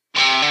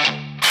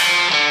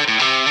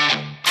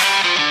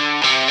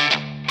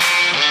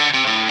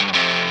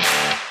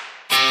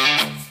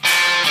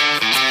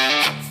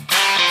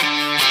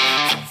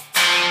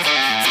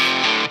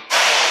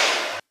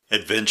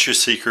Adventure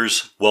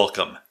seekers,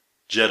 welcome.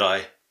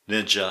 Jedi,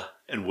 ninja,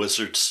 and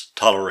wizards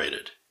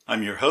tolerated.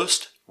 I'm your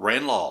host,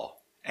 Rand Law,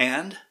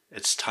 and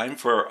it's time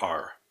for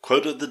our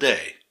quote of the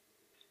day.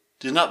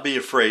 Do not be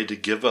afraid to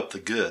give up the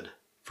good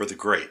for the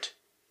great.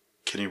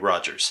 Kenny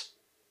Rogers.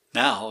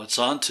 Now it's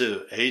on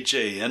to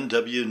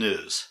AJNW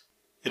News.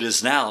 It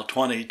is now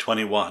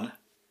 2021,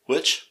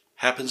 which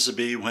happens to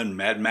be when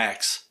Mad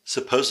Max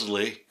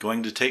supposedly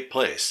going to take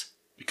place.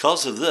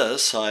 Because of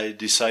this, I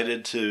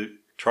decided to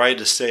try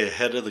to stay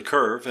ahead of the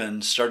curve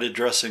and started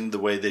dressing the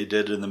way they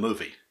did in the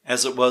movie.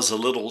 As it was a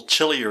little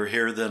chillier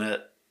here than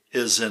it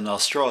is in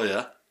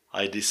Australia,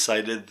 I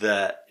decided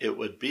that it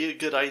would be a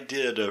good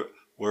idea to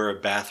wear a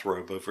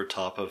bathrobe over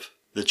top of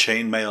the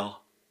chainmail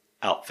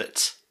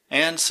outfits.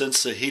 And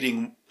since the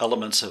heating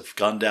elements have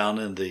gone down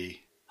in the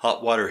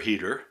hot water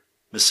heater,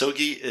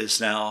 misogi is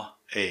now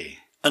a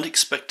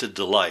unexpected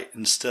delight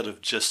instead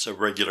of just a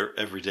regular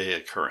everyday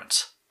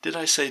occurrence. Did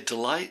I say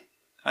delight?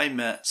 I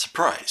meant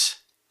surprise.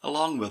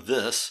 Along with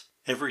this,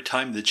 every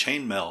time the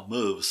chainmail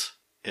moves,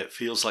 it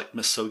feels like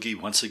misogi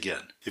once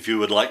again. If you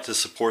would like to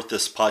support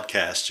this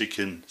podcast, you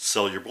can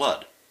sell your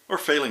blood. Or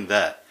failing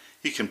that,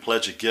 you can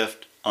pledge a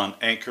gift on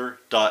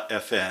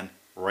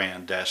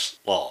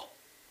anchor.fn/Rand-Law.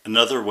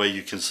 Another way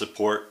you can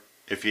support,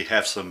 if you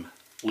have some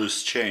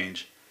loose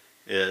change,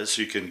 is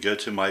you can go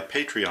to my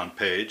Patreon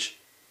page,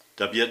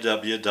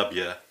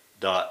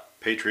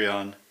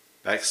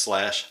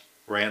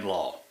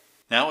 www.patreon.com/Rand-Law.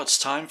 Now it's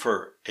time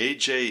for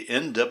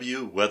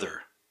AJNW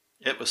weather.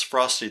 It was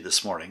frosty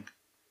this morning.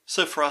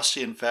 So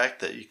frosty, in fact,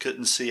 that you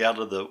couldn't see out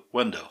of the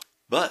window.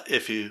 But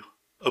if you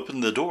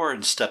opened the door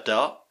and stepped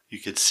out, you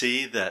could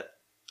see that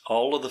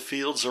all of the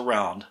fields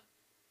around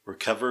were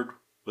covered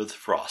with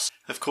frost.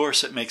 Of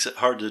course, it makes it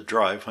hard to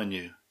drive when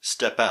you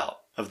step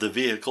out of the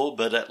vehicle,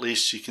 but at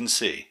least you can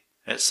see.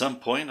 At some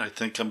point, I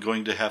think I'm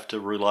going to have to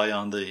rely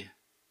on the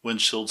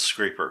windshield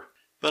scraper.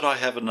 But I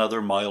have another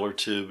mile or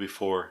two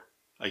before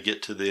I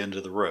get to the end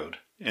of the road,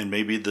 and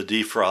maybe the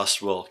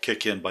defrost will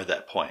kick in by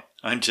that point.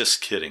 I'm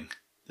just kidding.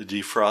 The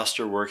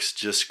defroster works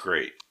just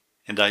great,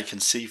 and I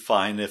can see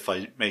fine if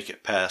I make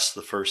it past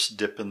the first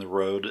dip in the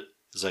road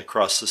as I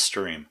cross the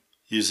stream.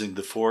 Using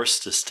the force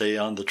to stay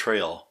on the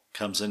trail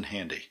comes in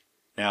handy,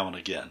 now and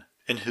again.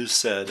 And who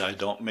said I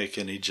don't make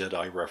any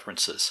Jedi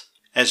references?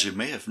 As you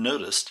may have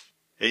noticed,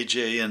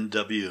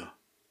 AJNW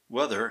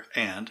weather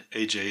and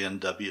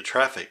AJNW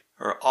traffic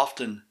are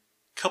often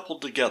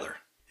coupled together.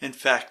 In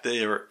fact,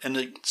 they are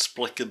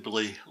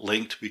inexplicably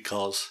linked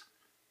because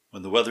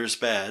when the weather's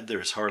bad,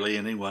 there's hardly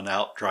anyone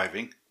out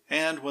driving,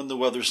 and when the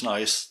weather's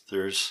nice,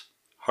 there's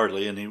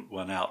hardly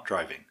anyone out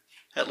driving,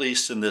 at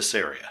least in this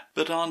area.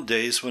 But on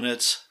days when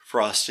it's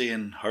frosty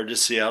and hard to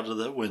see out of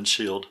the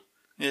windshield,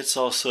 it's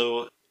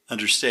also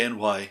understand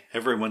why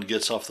everyone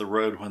gets off the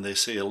road when they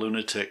see a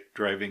lunatic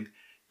driving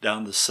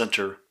down the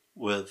center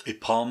with a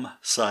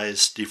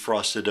palm-sized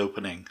defrosted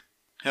opening.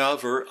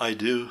 However, I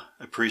do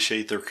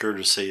appreciate their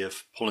courtesy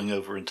of pulling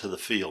over into the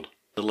field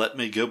to let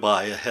me go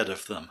by ahead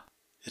of them.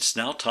 It's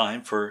now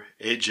time for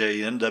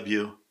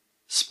AJNW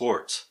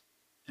Sports.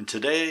 And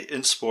today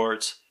in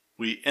sports,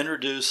 we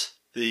introduce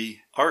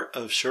the art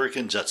of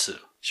Shuriken Jutsu.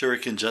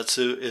 Shuriken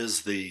Jutsu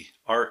is the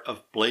art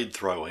of blade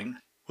throwing,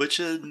 which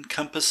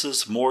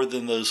encompasses more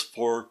than those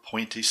 4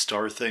 pointy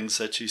star things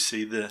that you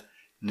see the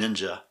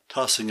ninja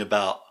tossing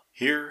about.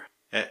 Here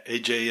at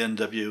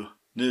AJNW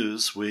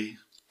News, we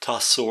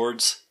toss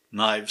swords,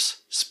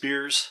 knives,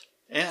 spears,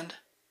 and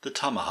the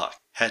tomahawk,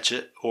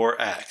 hatchet, or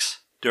axe.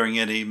 During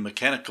any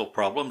mechanical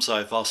problems,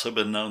 I've also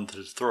been known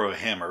to throw a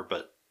hammer,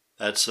 but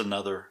that's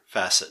another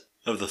facet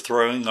of the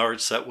throwing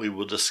arts that we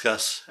will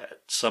discuss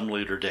at some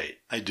later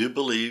date. I do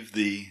believe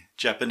the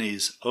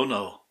Japanese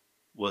Ono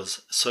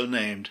was so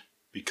named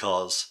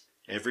because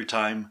every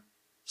time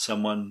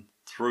someone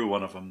threw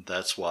one of them,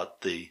 that's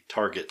what the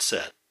target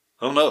said.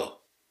 Oh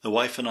no! The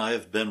wife and I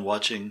have been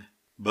watching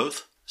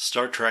both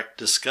Star Trek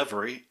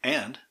Discovery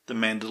and The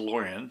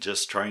Mandalorian,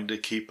 just trying to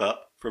keep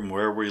up from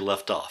where we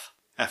left off.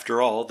 After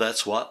all,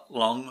 that's what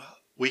long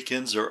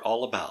weekends are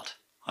all about.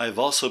 I have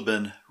also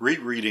been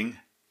rereading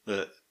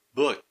the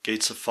book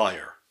Gates of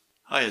Fire.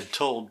 I had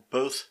told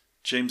both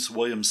James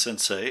Williams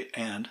Sensei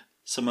and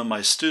some of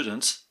my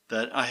students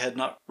that I had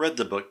not read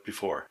the book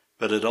before,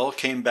 but it all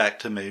came back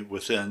to me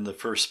within the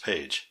first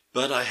page.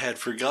 But I had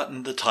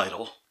forgotten the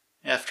title.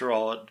 After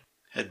all, it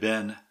had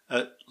been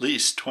at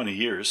least 20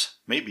 years,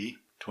 maybe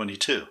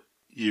 22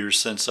 years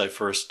since I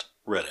first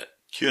read it.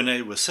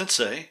 Q&A with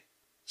Sensei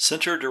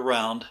centered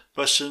around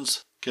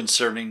questions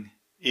concerning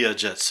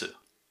Iajetsu,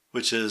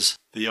 which is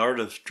the art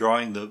of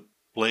drawing the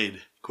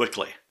blade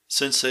quickly.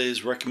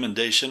 Sensei's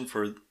recommendation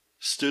for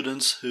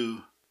students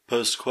who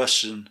posed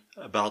question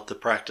about the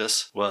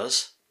practice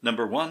was,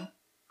 number 1,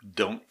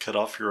 don't cut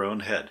off your own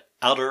head.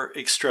 Outer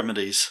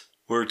extremities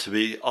were to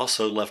be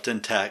also left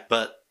intact,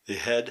 but the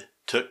head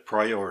took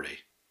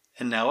priority.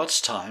 And now it's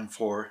time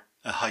for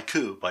a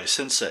haiku by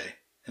Sensei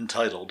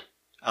entitled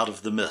Out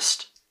of the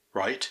Mist.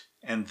 Write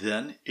and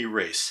then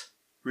erase.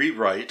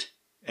 Rewrite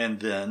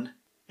and then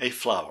a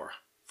flower.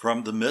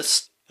 From the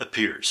mist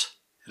appears.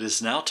 It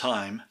is now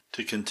time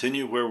to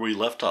continue where we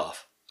left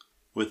off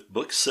with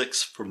Book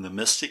 6 from the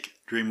Mystic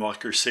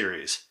Dreamwalker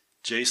series,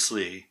 Jace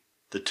Lee,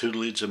 The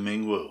Tutelage of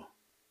Ming-Wu.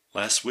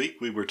 Last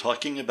week we were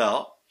talking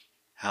about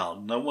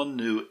how no one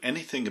knew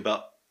anything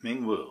about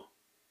Ming-Wu.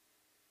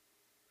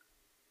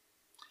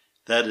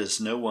 That is,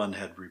 no one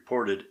had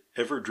reported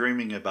ever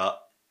dreaming about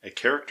a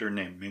character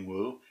named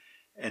Ming-Wu,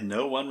 and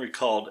no one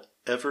recalled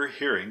ever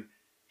hearing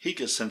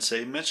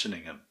Higa-sensei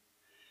mentioning him.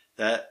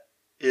 That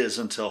is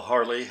until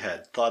Harley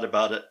had thought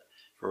about it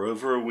for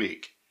over a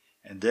week,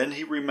 and then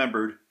he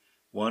remembered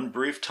one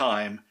brief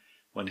time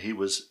when he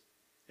was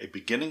a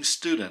beginning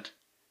student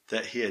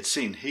that he had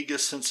seen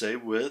Higa-sensei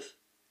with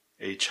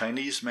a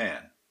Chinese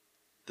man.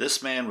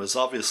 This man was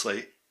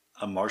obviously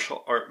a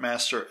martial art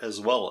master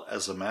as well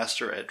as a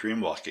master at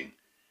dreamwalking.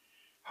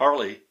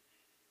 Harley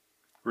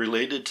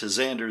related to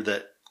Xander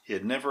that he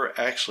had never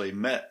actually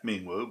met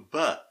Ming-Wu,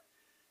 but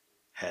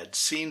had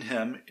seen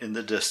him in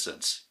the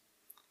distance.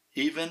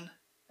 Even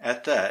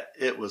at that,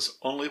 it was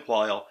only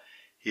while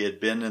he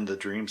had been in the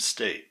dream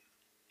state.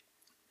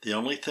 The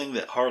only thing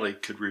that Harley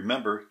could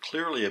remember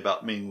clearly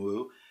about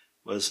Ming-Wu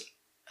was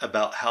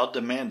about how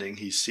demanding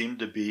he seemed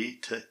to be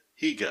to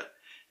Higa,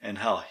 and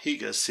how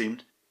Higa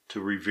seemed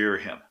to revere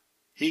him.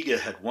 Higa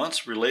had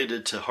once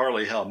related to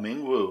Harley how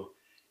Ming-Wu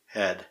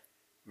had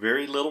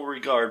very little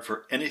regard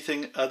for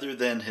anything other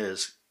than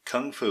his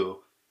kung fu,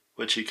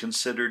 which he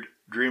considered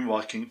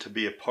dreamwalking to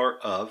be a part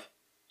of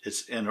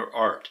its inner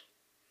art.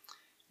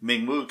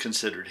 Ming-Wu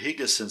considered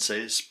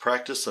Higa-sensei's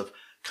practice of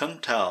Kung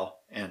Tao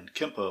and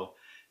Kempo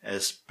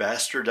as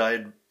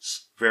bastardized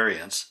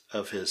variants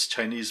of his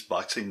Chinese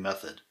boxing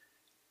method.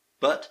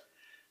 But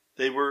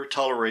they were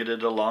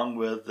tolerated along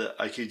with the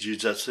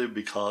Aikijujutsu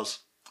because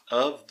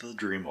of the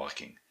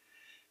dreamwalking.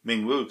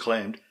 Ming-Wu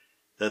claimed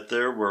that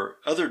there were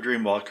other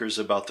dreamwalkers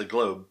about the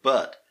globe,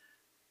 but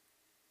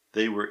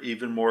they were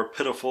even more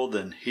pitiful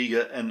than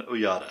Higa and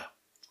Oyata.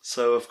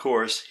 So, of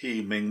course,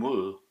 he,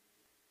 Ming-Wu,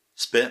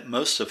 spent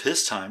most of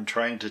his time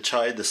trying to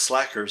chide the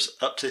slackers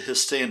up to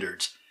his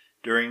standards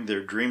during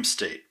their dream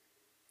state.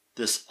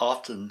 This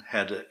often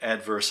had an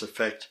adverse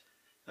effect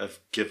of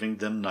giving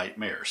them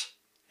nightmares.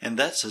 And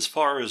that's as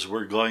far as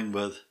we're going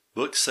with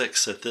Book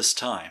 6 at this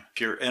time.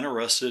 If you're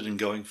interested in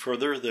going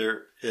further,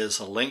 there is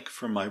a link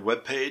from my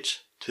webpage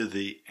to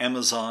the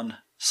Amazon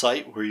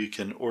site where you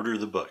can order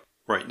the book.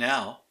 Right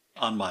now,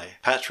 on my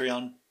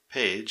Patreon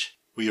page,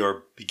 we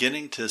are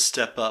beginning to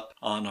step up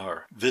on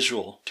our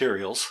visual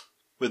materials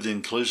with the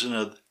inclusion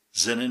of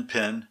Zen and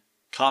Pen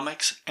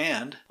comics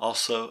and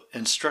also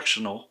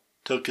instructional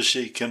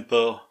Tokushi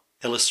Kempo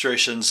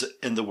illustrations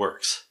in the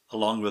works.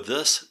 Along with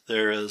this,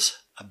 there is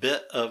a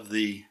bit of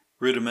the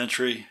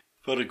rudimentary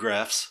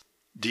photographs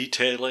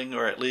detailing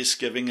or at least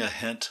giving a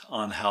hint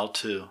on how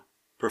to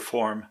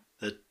perform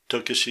the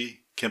Tokushi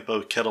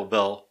Kempo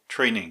kettlebell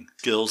training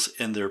skills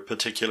in their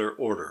particular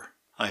order.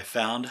 I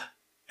found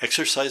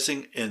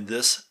exercising in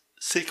this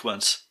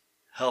sequence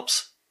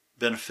helps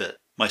benefit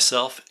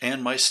myself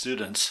and my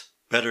students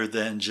better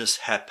than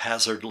just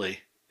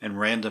haphazardly and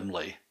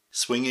randomly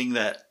swinging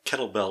that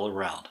kettlebell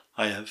around.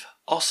 I have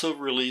also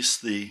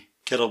released the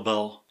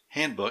Kettlebell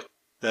Handbook,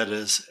 that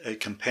is a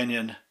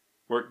companion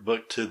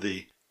workbook to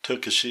the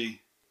Tokushi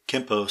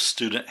Kempo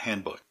Student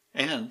Handbook.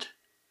 And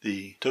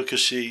the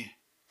Tokushi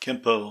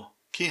Kempo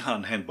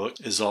Kihan Handbook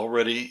is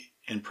already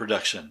in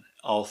production.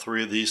 All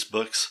three of these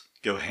books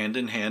go hand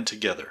in hand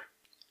together.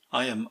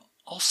 I am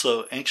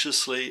also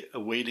anxiously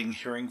awaiting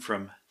hearing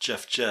from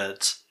Jeff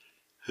Jedds,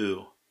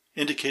 who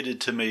indicated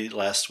to me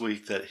last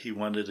week that he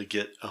wanted to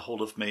get a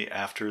hold of me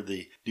after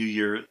the New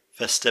Year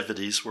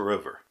festivities were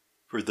over.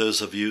 For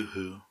those of you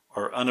who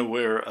are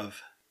unaware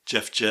of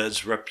Jeff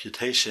Jedds'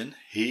 reputation,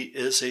 he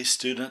is a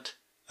student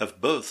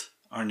of both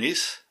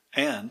Arnis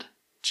and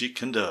Jeet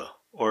Kune Do,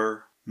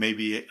 or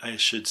maybe I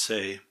should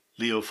say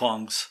Liu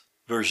Feng's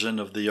version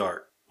of the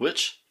art,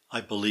 which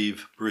I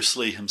believe Bruce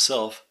Lee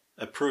himself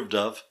approved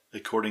of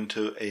according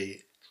to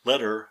a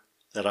letter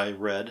that I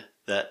read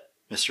that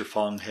Mr.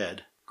 Feng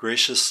had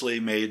graciously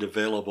made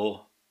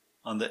available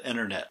on the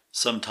internet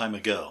some time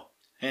ago.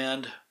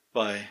 And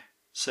by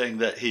saying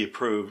that he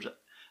approved,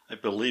 I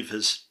believe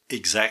his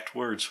exact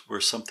words were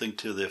something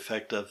to the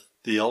effect of,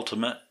 the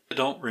ultimate, I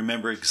don't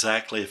remember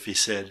exactly if he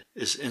said,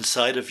 is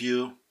inside of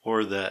you,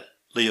 or that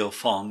Liu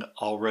Feng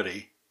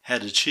already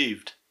had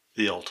achieved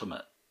the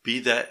ultimate. Be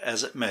that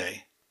as it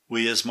may,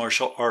 we as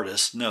martial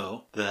artists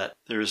know that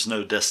there is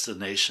no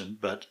destination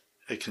but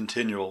a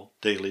continual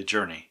daily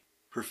journey.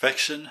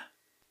 Perfection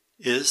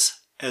is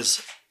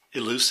as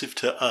elusive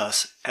to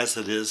us as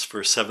it is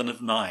for Seven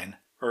of Nine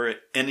or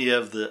any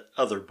of the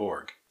other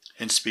Borg.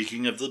 And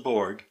speaking of the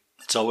Borg,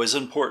 it's always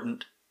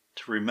important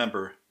to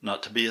remember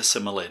not to be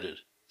assimilated.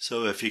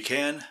 So if you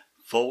can,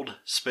 fold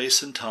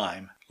space and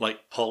time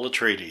like Paul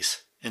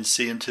Atreides and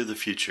see into the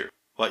future,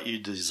 what you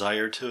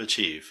desire to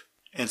achieve,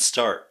 and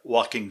start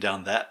walking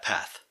down that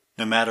path.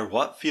 No matter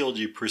what field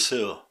you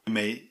pursue, you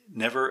may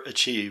never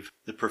achieve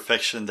the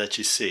perfection that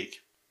you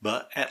seek,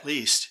 but at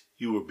least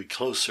you will be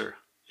closer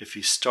if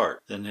you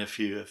start than if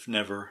you have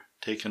never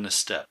taken a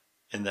step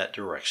in that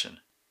direction.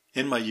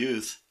 In my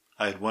youth,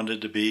 I had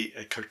wanted to be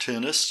a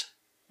cartoonist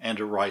and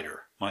a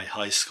writer. My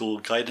high school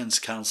guidance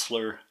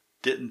counselor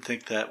didn't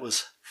think that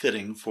was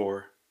fitting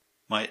for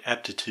my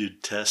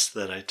aptitude test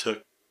that I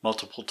took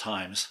multiple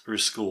times through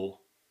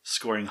school,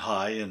 scoring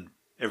high in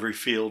every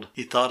field.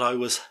 He thought I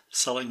was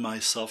selling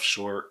myself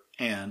short,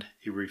 and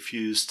he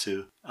refused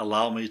to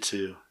allow me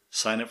to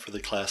sign up for the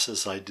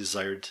classes I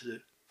desired to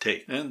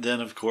take. And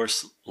then, of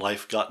course,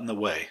 life got in the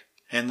way,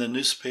 and the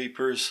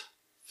newspapers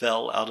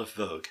fell out of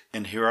vogue.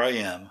 And here I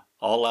am,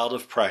 all out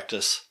of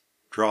practice,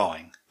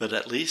 drawing. But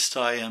at least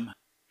I am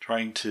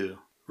trying to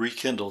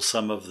rekindle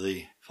some of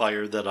the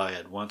fire that I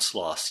had once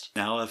lost.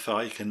 Now, if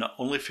I can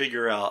only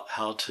figure out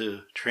how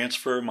to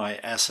transfer my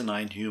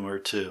asinine humor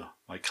to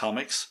my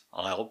comics,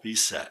 I'll be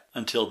set.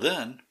 Until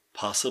then,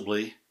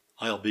 possibly,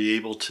 I'll be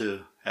able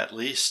to at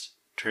least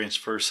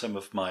transfer some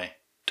of my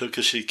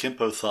Tokushi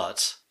Kempo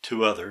thoughts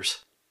to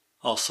others.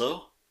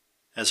 Also,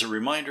 as a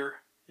reminder,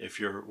 if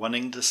you're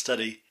wanting to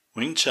study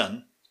Wing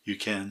Chun, you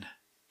can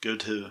go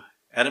to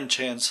Adam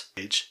Chan's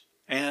page,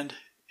 and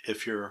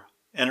if you're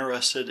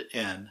interested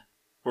in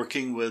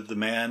working with the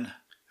man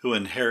who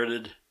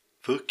inherited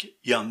Fook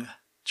Young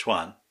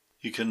Chuan,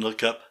 you can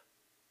look up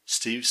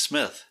Steve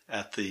Smith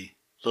at the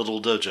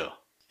Little Dojo.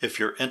 If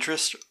your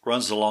interest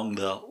runs along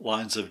the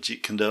lines of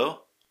Jeet Kune Do,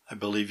 I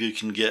believe you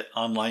can get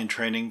online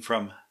training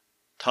from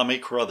Tommy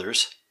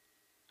Carruthers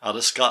out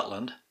of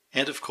Scotland.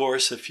 And of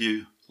course, if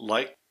you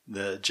like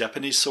the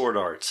Japanese sword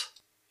arts,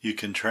 you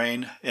can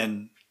train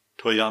in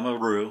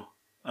Toyama-Ryu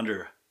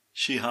under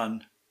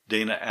Shihan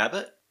Dana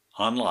Abbott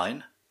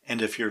online.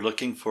 And if you're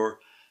looking for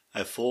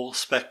a full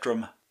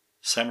spectrum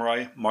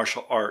samurai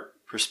martial art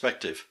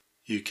perspective,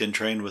 you can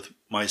train with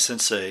my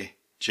sensei,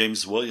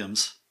 James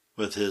Williams,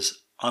 with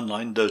his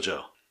online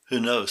dojo. Who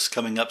knows,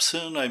 coming up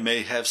soon I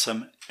may have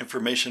some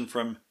information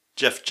from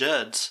Jeff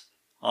Jedds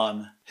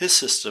on his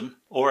system,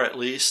 or at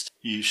least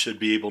you should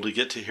be able to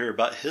get to hear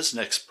about his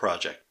next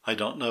project. I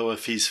don't know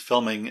if he's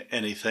filming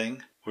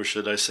anything, or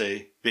should I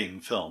say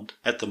being filmed,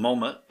 at the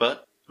moment,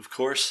 but of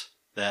course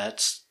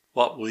that's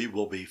what we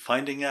will be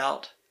finding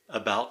out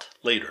about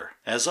later.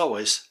 As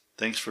always,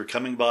 thanks for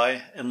coming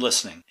by and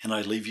listening, and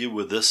I leave you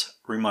with this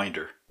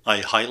reminder. I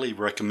highly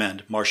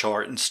recommend martial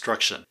art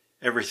instruction.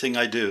 Everything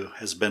I do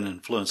has been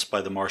influenced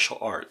by the martial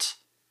arts.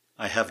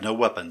 I have no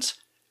weapons,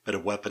 but a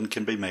weapon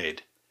can be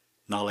made.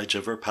 Knowledge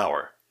over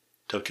power.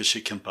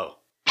 Tokushi Kempo.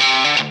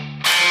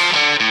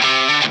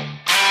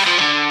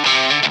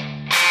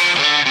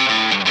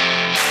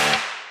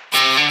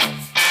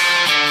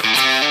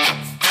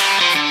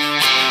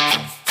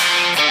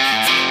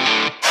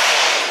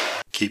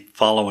 Keep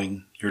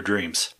following your dreams.